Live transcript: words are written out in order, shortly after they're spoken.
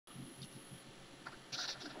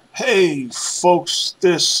Hey folks,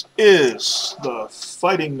 this is the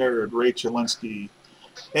fighting nerd Ray Chalinsky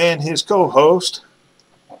and his co-host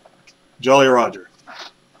Jolly Roger,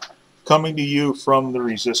 coming to you from the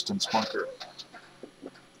Resistance Bunker.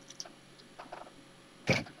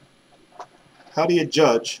 How do you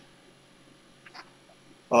judge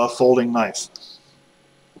a folding knife?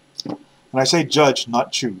 And I say judge,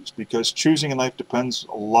 not choose, because choosing a knife depends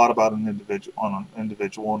a lot about an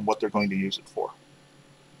individual and what they're going to use it for.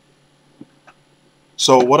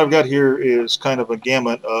 So what I've got here is kind of a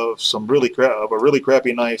gamut of a really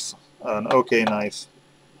crappy knife, an okay knife,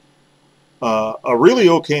 a really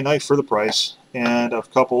okay knife for the price, and a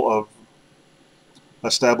couple of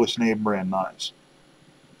established name brand knives.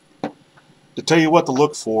 To tell you what to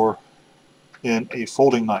look for in a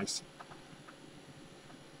folding knife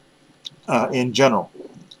in general.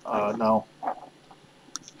 Now,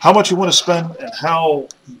 how much you want to spend and how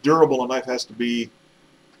durable a knife has to be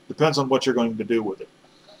depends on what you're going to do with it.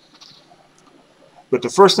 But the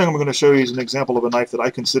first thing I'm going to show you is an example of a knife that I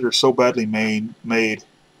consider so badly made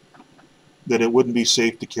that it wouldn't be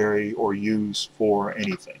safe to carry or use for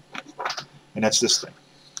anything. And that's this thing.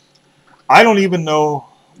 I don't even know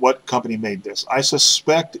what company made this. I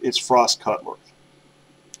suspect it's Frost Cutlery.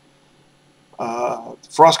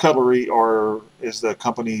 Frost Cutlery is the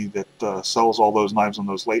company that sells all those knives on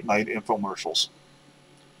those late night infomercials,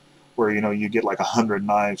 where you get like 100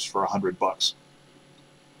 knives for $100.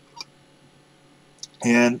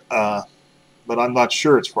 And but I'm not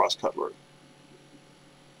sure it's Frost Cutlery.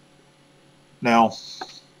 Now,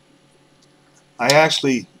 I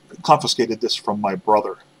actually confiscated this from my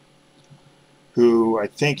brother, who I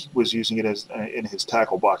think was using it in his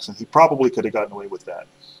tackle box, and he probably could have gotten away with that.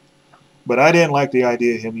 But I didn't like the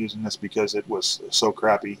idea of him using this because it was so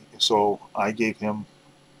crappy, so I gave him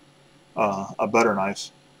a better knife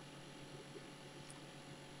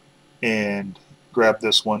and grabbed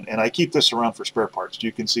this one, and I keep this around for spare parts.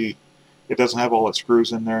 You can see it doesn't have all its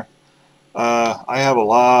screws in there. I have a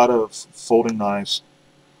lot of folding knives,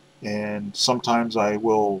 and sometimes I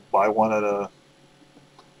will buy one at a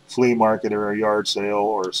flea market or a yard sale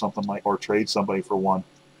or something or trade somebody for one.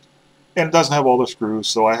 And it doesn't have all the screws,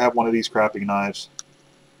 so I have one of these crappy knives,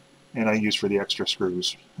 and I use for the extra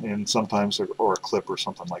screws, and sometimes or a clip or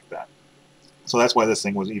something like that. So that's why this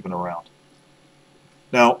thing was even around.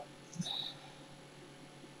 Now,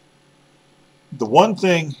 the one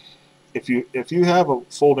thing, if you have a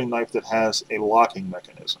folding knife that has a locking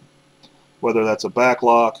mechanism, whether that's a back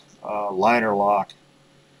lock, a liner lock,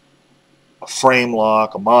 a frame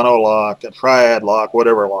lock, a mono lock, a triad lock,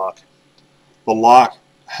 whatever lock, the lock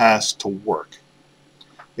has to work.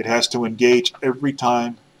 It has to engage every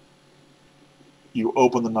time you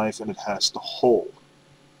open the knife, and it has to hold.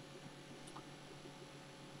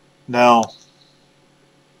 Now,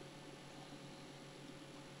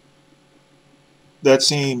 that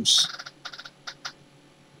seems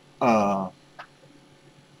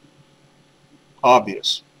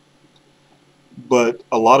obvious, but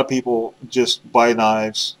a lot of people just buy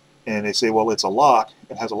knives and they say, well, it's a lock,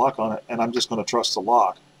 it has a lock on it, and I'm just going to trust the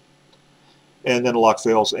lock. And then the lock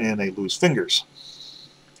fails and they lose fingers.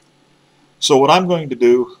 So what I'm going to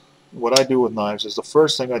do, what I do with knives, is the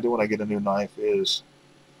first thing I do when I get a new knife is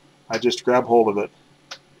I just grab hold of it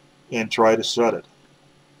and try to shut it.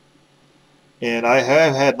 And I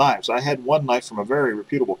have had knives. I had one knife from a very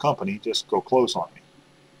reputable company just go close on me.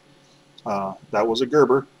 That was a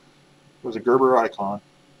Gerber. It was a Gerber Icon.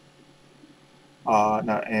 I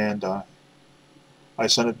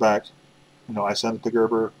sent it back. I sent it to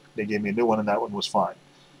Gerber. They gave me a new one, and that one was fine.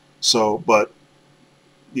 So, but,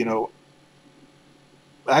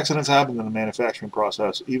 accidents happen in the manufacturing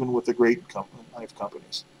process, even with the great knife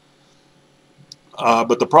companies.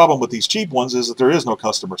 But the problem with these cheap ones is that there is no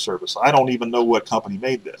customer service. I don't even know what company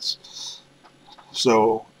made this.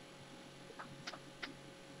 So,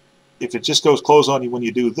 if it just goes close on you when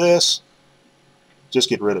you do this, just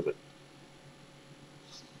get rid of it.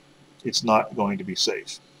 It's not going to be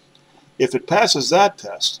safe. If it passes that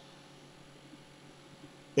test,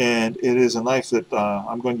 and it is a knife that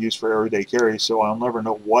I'm going to use for everyday carry, so I'll never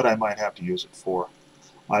know what I might have to use it for,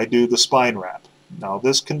 I do the spine wrap. Now,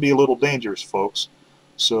 this can be a little dangerous, folks,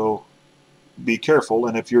 so be careful.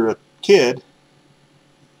 And if you're a kid,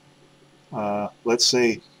 let's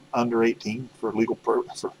say under 18 for legal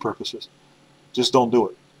purposes, just don't do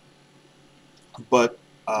it. But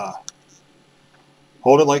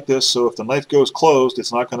hold it like this, so if the knife goes closed,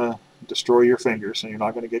 it's not going to destroy your fingers and you're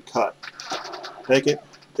not going to get cut. Take it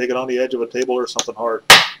on the edge of a table or something hard,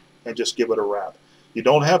 and just give it a wrap. You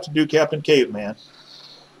don't have to do Captain Caveman,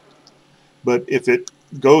 but if it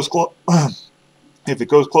goes If it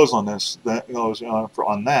goes close on this, that goes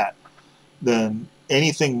on that, then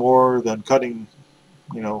anything more than cutting,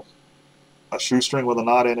 you know, a shoestring with a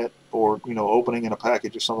knot in it, or opening in a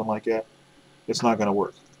package or something like that, it's not going to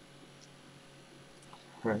work.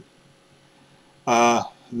 Right.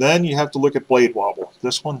 Then you have to look at blade wobble.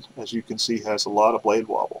 This one, as you can see, has a lot of blade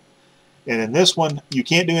wobble. And in this one, you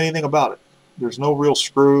can't do anything about it. There's no real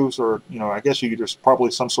screws, or, I guess there's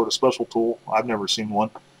probably some sort of special tool. I've never seen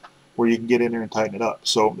one where you can get in there and tighten it up.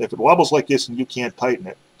 So if it wobbles like this and you can't tighten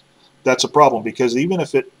it, that's a problem, because even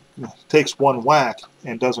if it takes one whack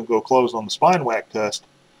and doesn't go closed on the spine whack test,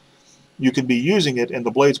 you can be using it and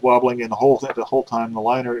the blade's wobbling, and the whole time the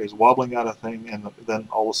liner is wobbling out of thing, and then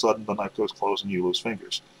all of a sudden the knife goes closed and you lose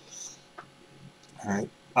fingers. All right.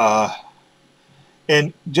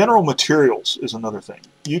 And general materials is another thing.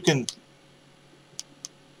 You can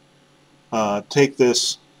take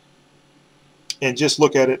this and just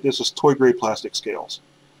look at it. This is toy grade plastic scales,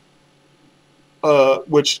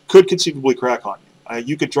 which could conceivably crack on you.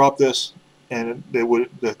 You could drop this and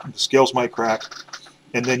the scales might crack,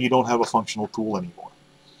 and then you don't have a functional tool anymore.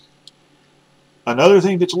 Another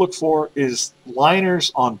thing that you look for is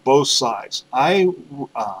liners on both sides. A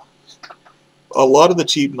lot of the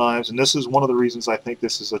cheap knives, and this is one of the reasons I think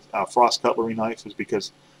this is a frost cutlery knife, is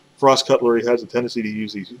because frost cutlery has a tendency to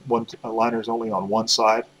use these liners only on one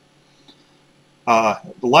side. The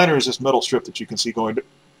liner is this metal strip that you can see going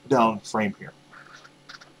down frame here.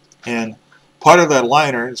 And part of that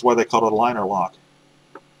liner is why they call it a liner lock.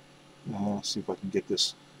 Let's see if I can get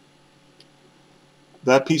this.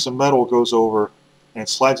 That piece of metal goes over and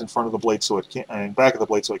slides in front of the blade, so it can't, and back of the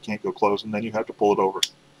blade, so it can't go closed, and then you have to pull it over,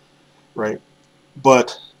 right?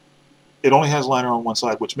 But it only has liner on one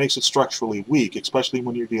side, which makes it structurally weak, especially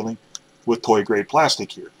when you're dealing with toy grade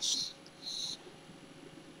plastic here.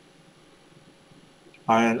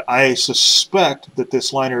 And I suspect that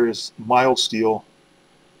this liner is mild steel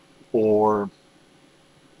or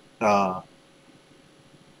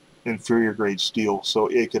inferior grade steel, so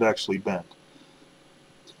it could actually bend.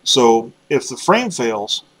 So if the frame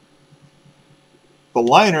fails, the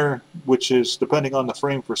liner, which is depending on the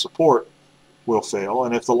frame for support, will fail.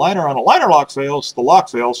 And if the liner on a liner lock fails, the lock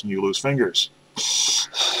fails and you lose fingers.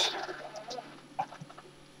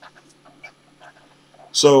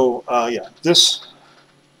 So yeah, this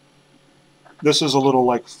is a little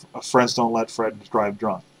like friends don't let friends drive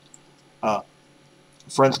drunk.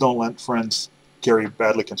 Friends don't let friends carry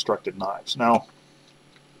badly constructed knives. Now,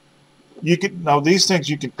 these things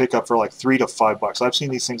you can pick up for like $3 to $5. I've seen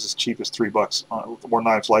these things as cheap as $3, or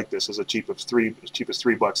knives like this as cheap as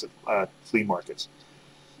 $3 at flea markets.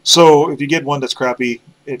 So if you get one that's crappy,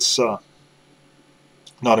 it's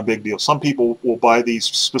not a big deal. Some people will buy these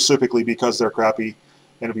specifically because they're crappy,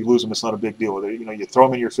 and if you lose them, it's not a big deal. You throw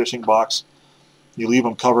them in your fishing box, you leave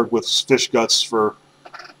them covered with fish guts for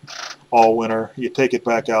all winter. You take it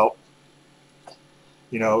back out.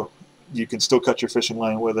 You can still cut your fishing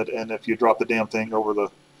line with it, and if you drop the damn thing over the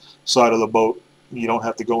side of the boat, you don't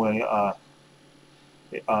have to go in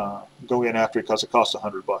after it because it costs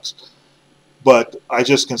 $100. But I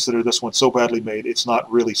just consider this one so badly made, it's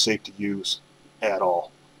not really safe to use at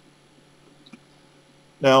all.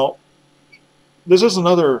 Now, this is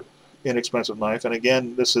another inexpensive knife, and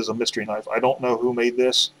again, this is a mystery knife. I don't know who made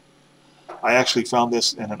this. I actually found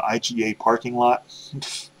this in an IGA parking lot.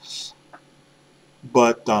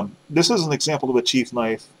 But this is an example of a cheap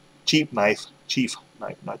knife,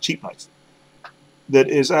 that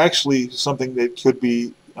is actually something that could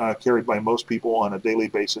be carried by most people on a daily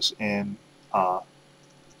basis, and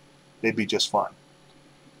they'd be just fine.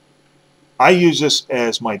 I use this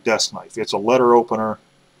as my desk knife. It's a letter opener.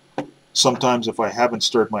 Sometimes if I haven't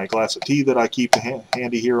stirred my glass of tea that I keep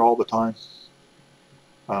handy here all the time,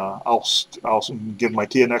 I'll give my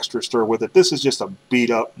tea an extra stir with it. This is just a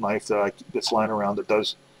beat-up knife that's lying around that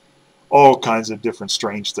does all kinds of different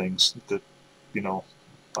strange things. That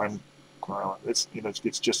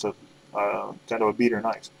it's just a kind of a beater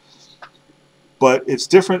knife, but it's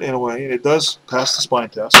different in a way, and it does pass the spine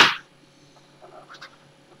test.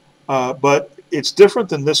 But it's different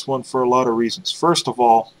than this one for a lot of reasons. First of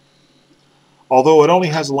all, although it only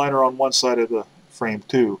has a liner on one side of the frame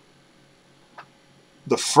too,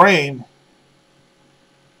 the frame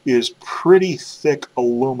is pretty thick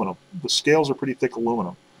aluminum. The scales are pretty thick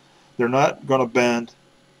aluminum. They're not going to bend,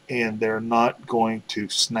 and they're not going to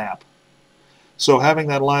snap. So having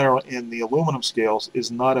that liner in the aluminum scales is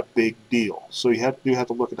not a big deal. So you have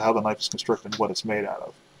to look at how the knife is constructed and what it's made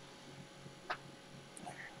out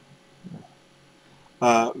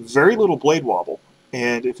of. Very little blade wobble,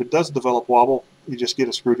 and if it does develop wobble, you just get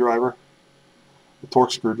a screwdriver the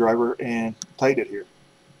torque screwdriver and tighten it here,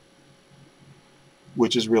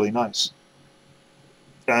 which is really nice.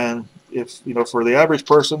 And if, you know, for the average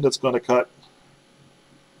person that's going to cut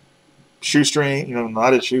shoestring, you know,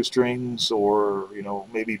 knotted shoestrings, or, you know,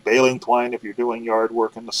 maybe baling twine if you're doing yard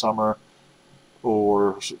work in the summer,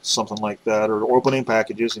 or something like that, or opening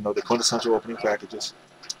packages, you know, the quintessential opening packages,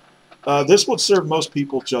 this would serve most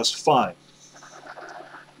people just fine.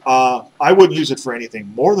 I wouldn't use it for anything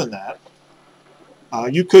more than that.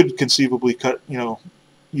 You could conceivably cut, you know,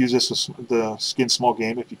 use this as the skin small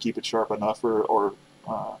game if you keep it sharp enough, or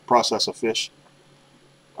process a fish.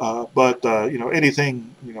 But you know,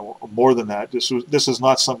 anything, you know, more than that, this is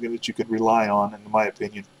not something that you could rely on, in my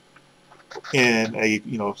opinion, in a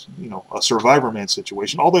a Survivorman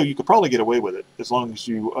situation. Although you could probably get away with it as long as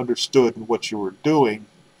you understood what you were doing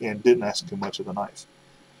and didn't ask too much of the knife.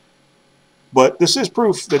 But this is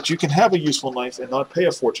proof that you can have a useful knife and not pay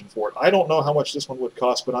a fortune for it. I don't know how much this one would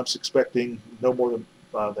cost, but I'm expecting no more than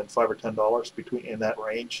 $5 or $10, between in that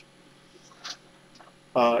range.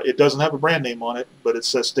 It doesn't have a brand name on it, but it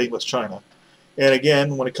says stainless China. And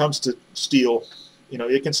again, when it comes to steel, you know,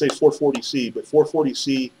 it can say 440C, but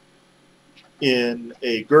 440C in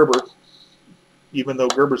a Gerber, even though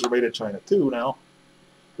Gerbers are made in China too now,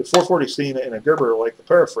 the 440C in a Gerber, like the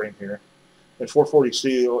paraframe here, and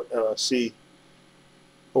 440C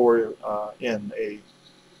or in a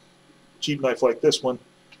cheap knife like this one,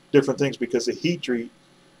 different things, because the heat treat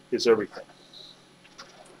is everything.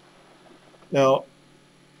 Now,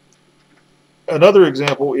 another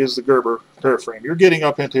example is the Gerber paraframe. You're getting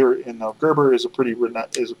up into here, and Gerber is a pretty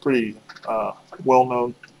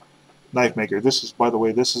well-known knife maker. This is, by the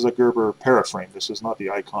way, this is a Gerber paraframe. This is not the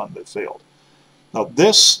Icon that failed. Now,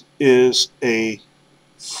 this is a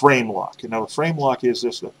frame lock. And now, the frame lock is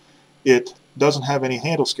this. It doesn't have any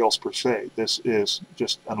handle scales per se. This is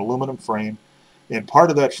just an aluminum frame. And part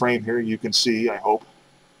of that frame here, you can see, I hope,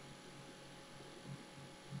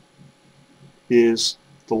 is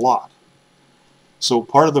the lock. So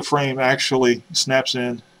part of the frame actually snaps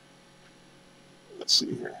in. Let's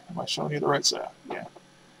see here. Am I showing you the right side? Yeah.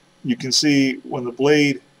 You can see when the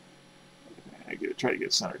blade, try to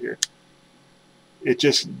get centered here, it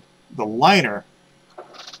just, the liner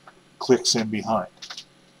clicks in behind.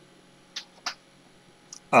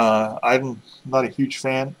 I'm not a huge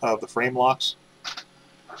fan of the frame locks,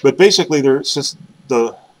 but basically since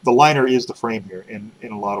the liner is the frame here in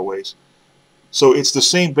a lot of ways. So it's the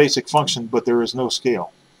same basic function, but there is no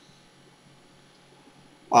scale.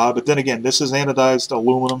 But then again, this is anodized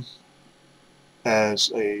aluminum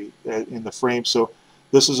in the frame, so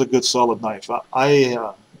this is a good solid knife.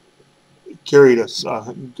 I carried a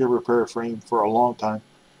Gerber paraframe for a long time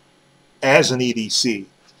as an EDC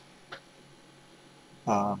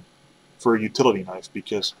for a utility knife,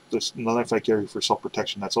 because this knife I carry for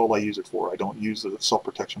self-protection. That's all I use it for. I don't use the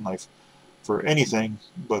self-protection knife for anything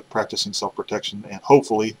but practicing self-protection, and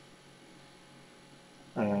hopefully,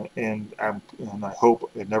 and I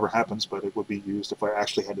hope it never happens, but it would be used if I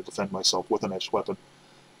actually had to defend myself with an edged weapon.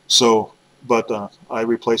 So, but I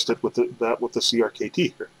replaced it with the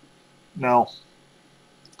CRKT here. Now,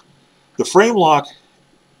 the frame lock,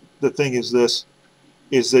 the thing is this,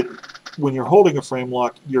 is that when you're holding a frame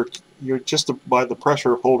lock, you're just by the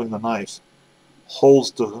pressure of holding the knife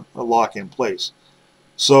holds the lock in place.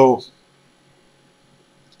 So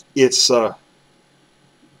it's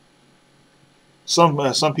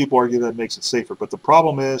some people argue that makes it safer, but the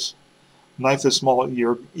problem is, knife is small.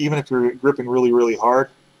 Even if you're gripping really, really hard,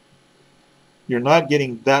 you're not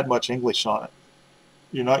getting that much English on it.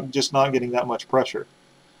 You're not getting that much pressure.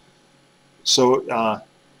 So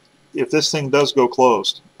if this thing does go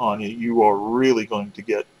closed on you, you are really going to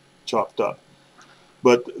get chopped up.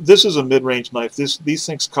 But this is a mid-range knife. These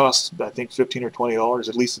things cost, I think, $15 or $20.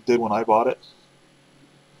 At least it did when I bought it.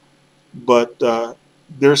 But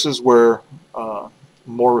this is where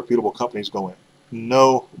more reputable companies go in.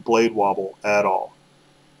 No blade wobble at all.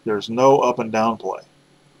 There's no up and down play.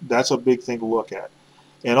 That's a big thing to look at.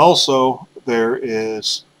 And also, there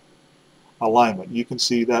is alignment. You can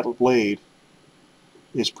see that blade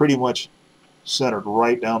is pretty much centered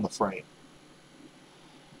right down the frame.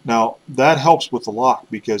 Now, that helps with the lock,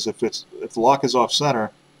 because if the lock is off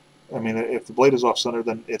center, I mean, if the blade is off center,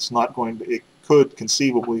 then it's not going to, it could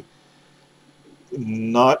conceivably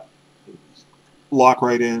not lock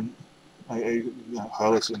right in.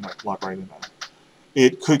 Let's see, not lock right in.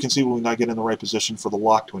 It could conceivably not get in the right position for the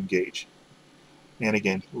lock to engage. And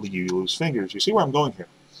again, you lose fingers. You see where I'm going here?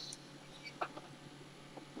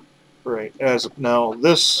 Right. Now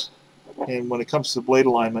this, and when it comes to blade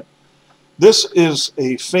alignment, this is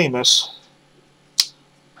a famous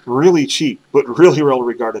really cheap, but really well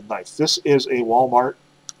regarded knife. This is a Walmart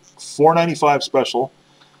 $4.95 special.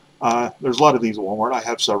 There's a lot of these at Walmart. I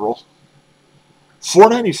have several.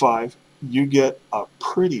 $4.95, you get a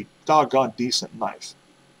pretty doggone decent knife.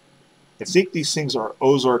 I think these things are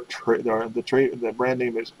Ozark Trail. The brand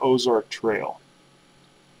name is Ozark Trail.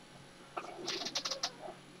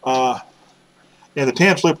 And the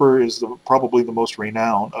Tan Flipper is probably the most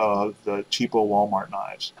renowned of the cheapo Walmart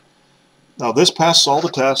knives. Now this passes all the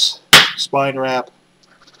tests. Spine wrap.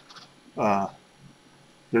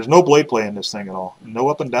 There's no blade play in this thing at all. No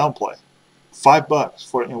up and down play. $5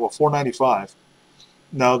 for $4.95.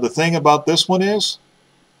 Now the thing about this one is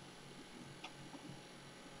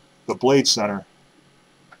the blade center,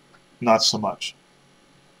 not so much.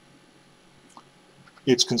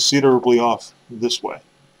 It's considerably off this way.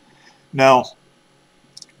 Now,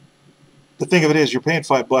 the thing of it is, you're paying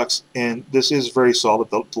 $5, and this is very solid.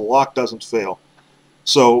 The lock doesn't fail.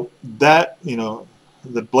 So that, you know,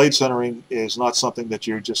 the blade centering is not something that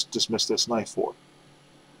you just dismiss this knife for.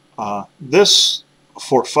 This,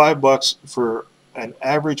 for $5 for an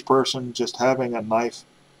average person just having a knife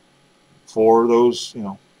for those, you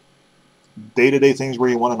know, day-to-day things where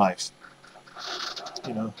you want a knife.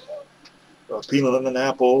 You know, peeling an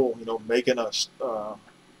apple, you know, making a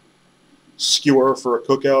skewer for a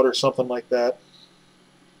cookout or something like that.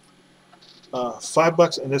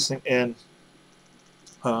 $5 in this thing, and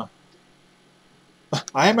I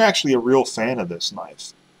am actually a real fan of this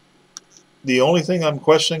knife. The only thing I'm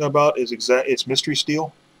questioning about is its mystery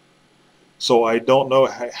steel. So I don't know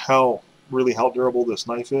how durable this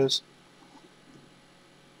knife is.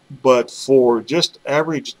 But for just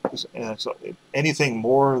average, anything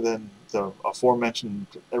more than the aforementioned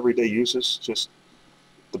everyday uses, just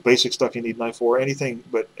the basic stuff you need a knife for, anything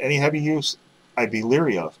but any heavy use, I'd be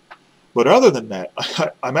leery of. But other than that,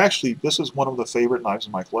 this is one of the favorite knives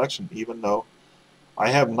in my collection, even though I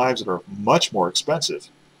have knives that are much more expensive.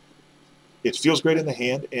 It feels great in the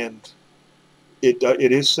hand, and it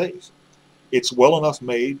is safe. It's well enough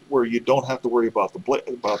made where you don't have to worry about the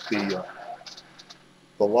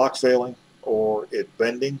lock failing or it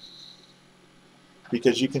bending,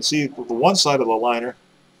 because you can see the one side of the liner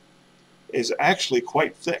is actually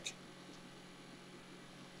quite thick.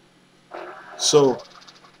 So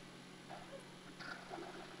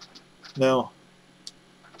now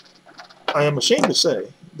I am ashamed to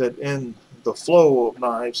say that in the flow of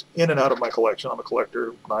knives in and out of my collection, I'm a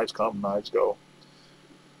collector, knives come, knives go.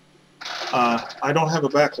 I don't have a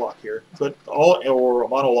back lock here, but or a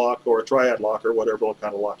monolock or a triad lock or whatever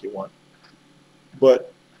kind of lock you want.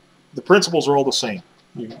 But the principles are all the same.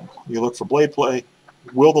 You look for blade play.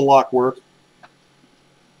 Will the lock work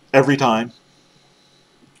every time?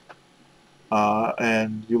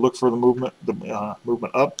 And you look for the movement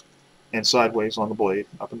up and sideways on the blade,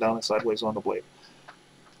 up and down and sideways on the blade.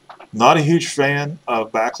 Not a huge fan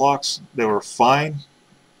of backlocks. They were fine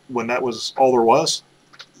when that was all there was.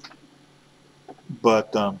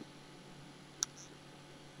 But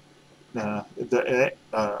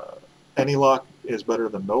any lock is better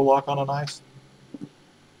than no lock on a knife.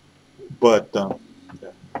 But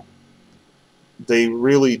they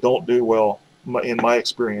really don't do well, in my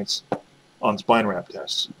experience, on spine wrap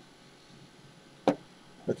tests.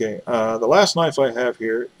 Okay, the last knife I have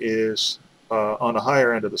here is on the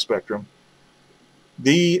higher end of the spectrum.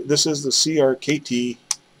 This is the CRKT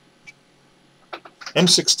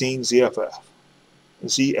M16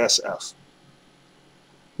 ZSF.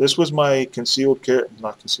 This was my concealed carry,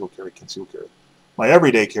 my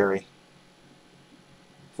everyday carry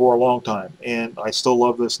for a long time, and I still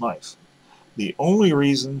love this knife. The only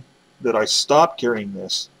reason that I stopped carrying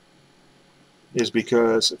this is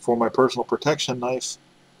because for my personal protection knife,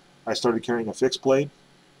 I started carrying a fixed blade.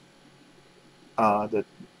 And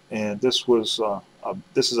this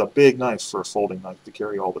is a big knife for a folding knife to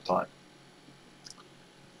carry all the time.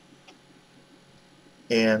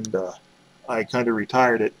 And I kind of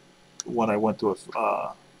retired it when I went to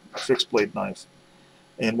a fixed blade knife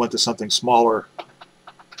and went to something smaller.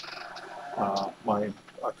 My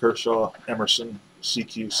Kershaw Emerson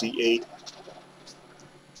CQ C8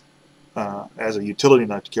 as a utility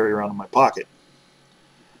knife to carry around in my pocket.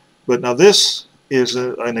 But now this is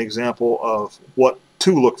an example of what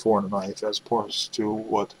to look for in a knife as opposed to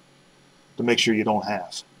what to make sure you don't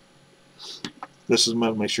have. This is what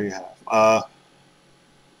to make sure you have.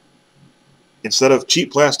 Instead of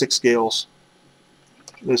cheap plastic scales,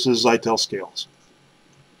 this is Zytel scales.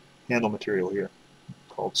 Handle material here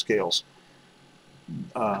called scales.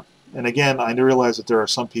 And again, I realize that there are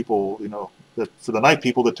some people, you know, that for the knife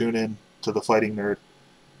people that tune in to the Fighting Nerd,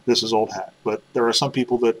 this is old hat. But there are some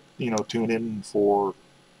people that, you know, tune in for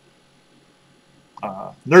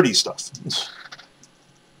nerdy stuff.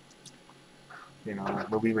 You know,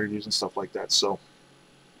 movie reviews and stuff like that. So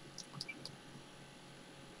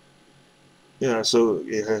yeah, so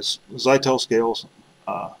it has Zytel scales,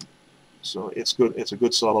 so it's good. It's a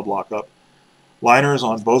good solid lockup. Liners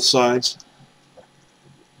on both sides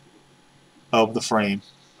of the frame.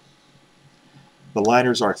 The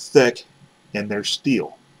liners are thick and they're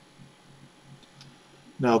steel.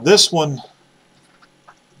 Now this one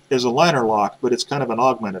is a liner lock, but it's kind of an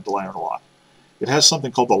augmented liner lock. It has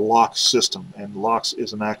something called the lock system, and LOX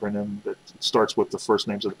is an acronym that starts with the first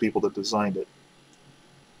names of the people that designed it.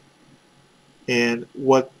 And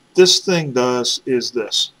what this thing does is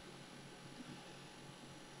this.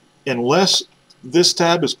 Unless this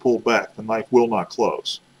tab is pulled back, the knife will not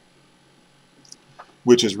close,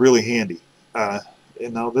 which is really handy. And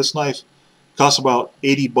now this knife costs about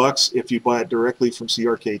 80 bucks if you buy it directly from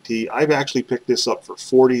CRKT. I've actually picked this up for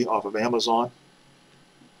 40 off of Amazon.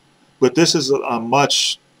 But this is a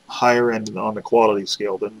much higher end on the quality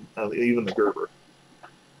scale than even the Gerber.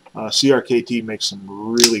 CRKT makes some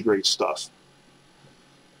really great stuff.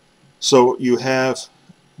 So you have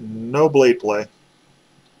no blade play,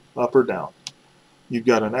 up or down. You've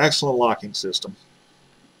got an excellent locking system.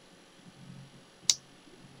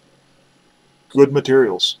 Good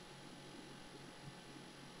materials.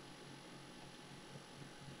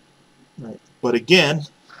 Right. But again,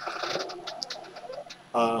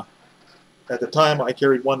 at the time I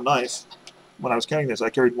carried one knife. When I was carrying this, I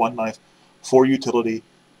carried one knife for utility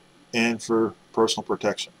and for personal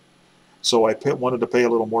protection. So I wanted to pay a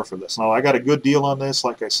little more for this. Now I got a good deal on this.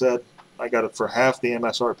 Like I said, I got it for half the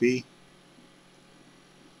MSRP.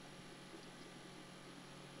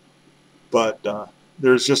 But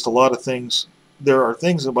there's just a lot of things. There are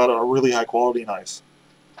things about a really high quality knife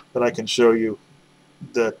that I can show you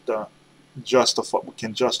that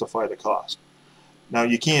can justify the cost. Now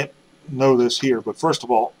you can't know this here, but first of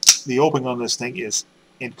all, the opening on this thing is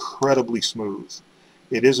incredibly smooth.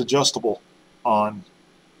 It is adjustable on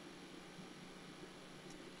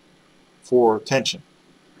for tension.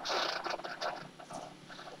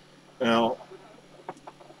 Now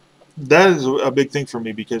that is a big thing for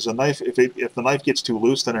me, because a knife, if the knife gets too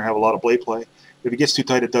loose, then I have a lot of blade play. If it gets too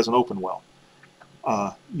tight, it doesn't open well.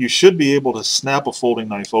 You should be able to snap a folding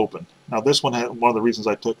knife open. Now this one, one of the reasons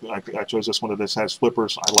I chose this one, this has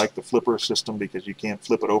flippers. I like the flipper system because you can't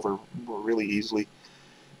flip it over really easily.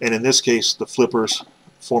 And in this case, the flippers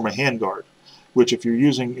form a handguard, which if you're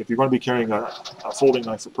going to be carrying a folding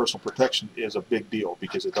knife for personal protection, is a big deal,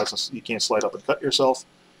 because you can't slide up and cut yourself,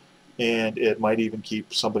 and it might even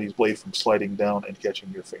keep somebody's blade from sliding down and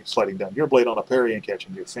catching sliding down your blade on a parry and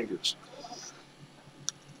catching your fingers.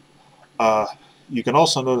 You can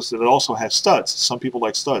also notice that it also has studs. Some people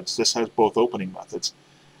like studs. This has both opening methods.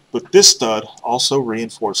 But this stud also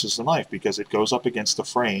reinforces the knife because it goes up against the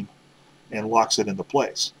frame and locks it into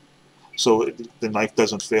place. So the knife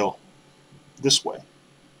doesn't fail this way.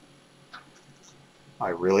 I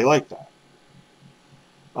really like that.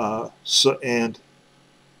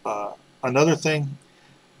 Another thing,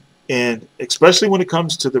 and especially when it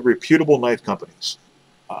comes to the reputable knife companies,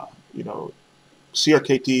 you know,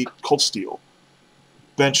 CRKT, Cold Steel,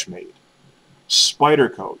 Benchmade,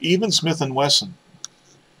 Spyderco, even Smith & Wesson.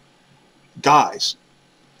 Guys,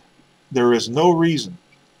 there is no reason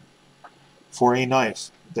for a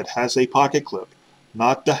knife that has a pocket clip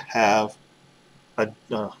not to have a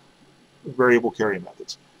variable carry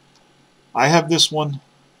methods. I have this one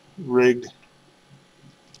rigged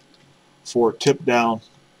for tip down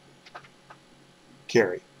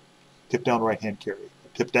carry, tip down right hand carry.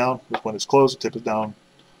 Tip down when it's closed, the tip is down,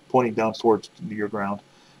 pointing down towards your ground,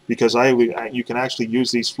 because you can actually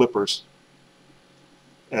use these flippers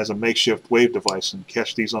as a makeshift wave device and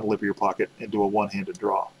catch these on the lip of your pocket and do a one-handed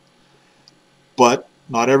draw. But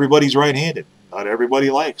not everybody's right-handed. Not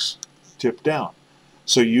everybody likes tip down.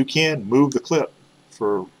 So you can move the clip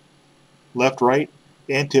for left, right,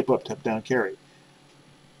 and tip up, tip down carry.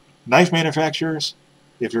 Knife manufacturers,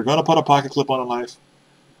 if you're going to put a pocket clip on a knife,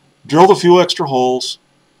 drill a few extra holes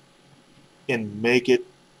and make it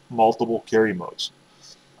multiple carry modes.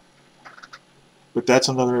 But that's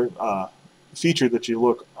another feature that you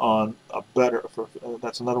look on a better.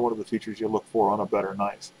 That's another one of the features you look for on a better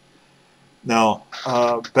knife. Now,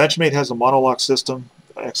 Benchmade has a monolock system.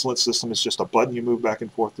 Excellent system. It's just a button you move back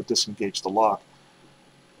and forth to disengage the lock.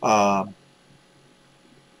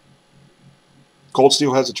 Cold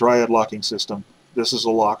Steel has a triad locking system. This is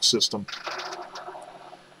a lock system.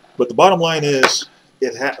 But the bottom line is,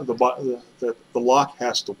 the lock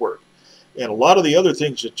has to work. And a lot of the other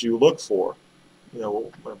things that you look for, you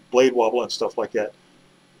know, blade wobble and stuff like that,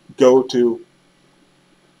 go to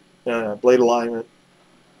blade alignment,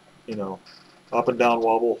 you know, up and down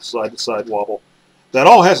wobble, side to side wobble. That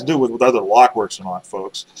all has to do with other lock works or not,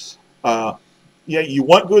 folks. Yeah, you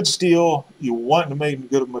want good steel, you want to make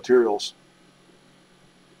good materials,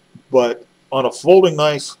 but on a folding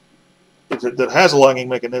knife that has a locking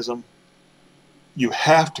mechanism, you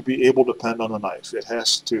have to be able to depend on the knife. It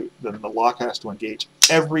has to, then the lock has to engage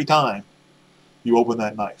every time you open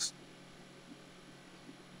that knife,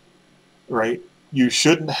 right? You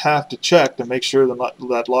shouldn't have to check to make sure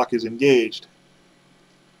that lock is engaged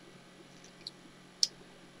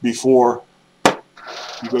before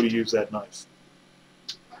you go to use that knife.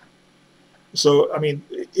 So, I mean,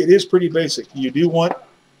 it is pretty basic. You do want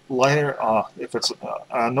liner, if it's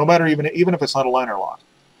no matter even if it's not a liner lock,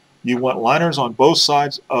 you want liners on both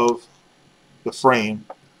sides of the frame,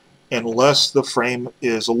 unless the frame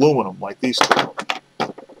is aluminum, like these two.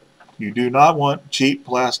 You do not want cheap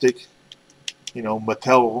plastic, you know,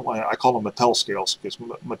 Mattel. I call them Mattel scales because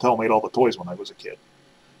Mattel made all the toys when I was a kid.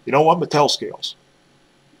 You don't want Mattel scales.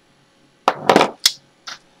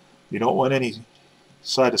 You don't want any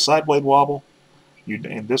side-to-side blade wobble.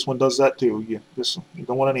 And this one does that too. You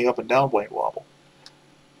don't want any up and down blade wobble.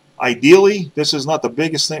 Ideally, this is not the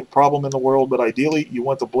biggest problem in the world, but ideally you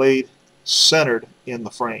want the blade centered in the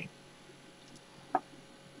frame.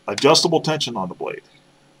 Adjustable tension on the blade.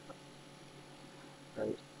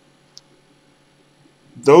 Right.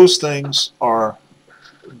 Those things are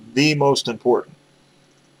the most important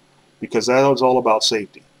because that is all about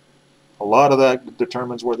safety. A lot of that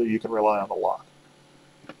determines whether you can rely on the lock.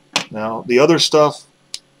 Now, the other stuff,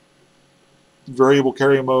 variable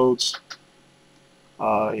carry modes,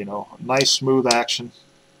 you know, nice smooth action.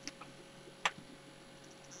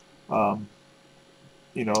 You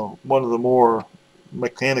know, one of the more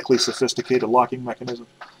mechanically sophisticated locking mechanisms.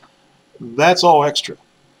 That's all extra,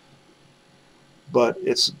 but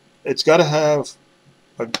it's got to have,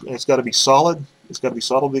 it's got to be solid. It's got to be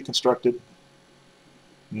solidly constructed.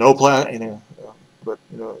 No but you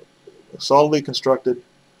know, solidly constructed,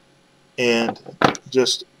 and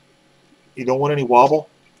just you don't want any wobble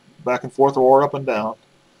back and forth or up and down.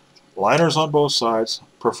 Liners on both sides.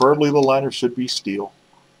 Preferably the liner should be steel.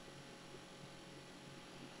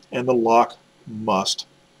 And the lock must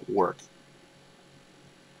work.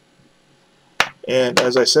 And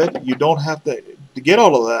as I said, you don't have to get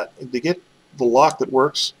all of that, to get the lock that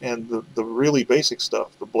works and the really basic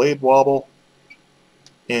stuff, the blade wobble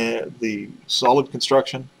and the solid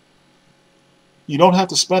construction, you don't have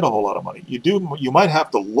to spend a whole lot of money. You might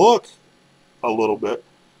have to look a little bit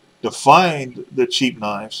to find the cheap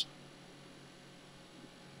knives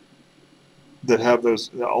that have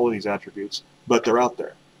all of these attributes, but they're out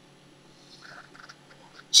there.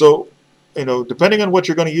 So, you know, depending on what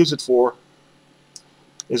you're going to use it for,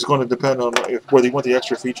 is going to depend on whether you want the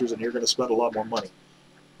extra features, and you're going to spend a lot more money.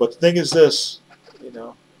 But the thing is this, you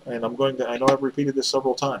know, and I know I've repeated this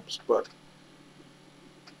several times, but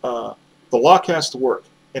the lock has to work.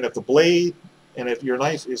 And if the blade, and if your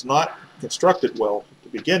knife is not constructed well to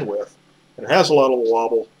begin with, and it has a lot of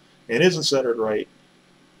wobble, and isn't centered right,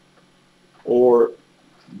 or,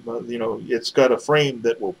 you know, it's got a frame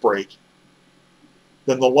that will break,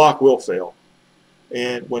 then the lock will fail.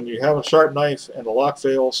 And when you have a sharp knife and the lock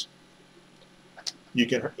fails, you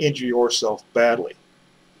can injure yourself badly.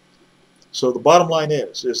 So the bottom line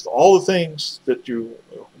is all the things that you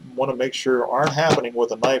want to make sure aren't happening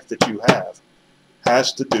with a knife that you have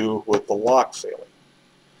has to do with the lock failing,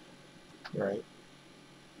 right?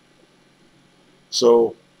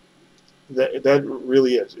 So that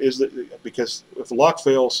really is that, because if the lock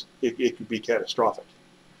fails, it could be catastrophic.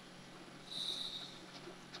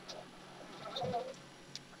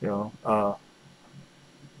 You know,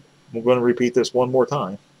 I'm going to repeat this one more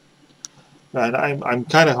time. And I'm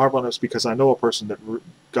kind of hard on this because I know a person that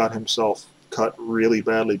got himself cut really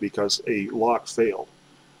badly because a lock failed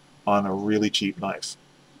on a really cheap knife.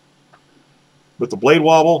 With the blade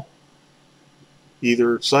wobble,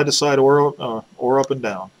 either side to side or up and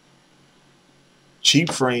down,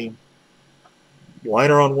 cheap frame,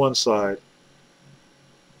 liner on one side,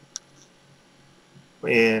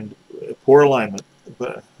 and poor alignment,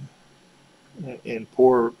 and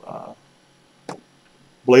poor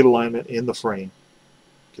blade alignment in the frame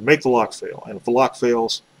can make the lock fail. And if the lock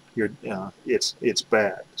fails, it's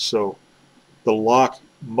bad. So the lock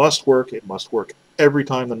must work. It must work every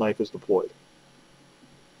time the knife is deployed.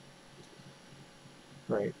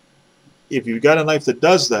 Right? If you've got a knife that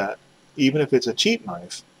does that, even if it's a cheap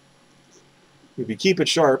knife, if you keep it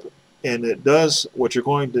sharp and it does what you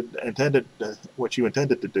intended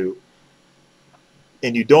to do,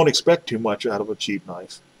 and you don't expect too much out of a cheap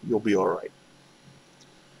knife, you'll be all right.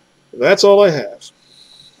 That's all I have.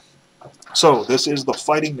 So, this is the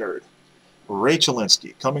Fighting Nerd, Ray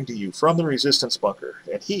Chalinsky, coming to you from the Resistance Bunker,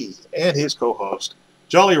 and he and his co-host,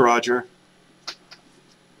 Jolly Roger,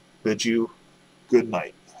 bid you good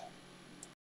night.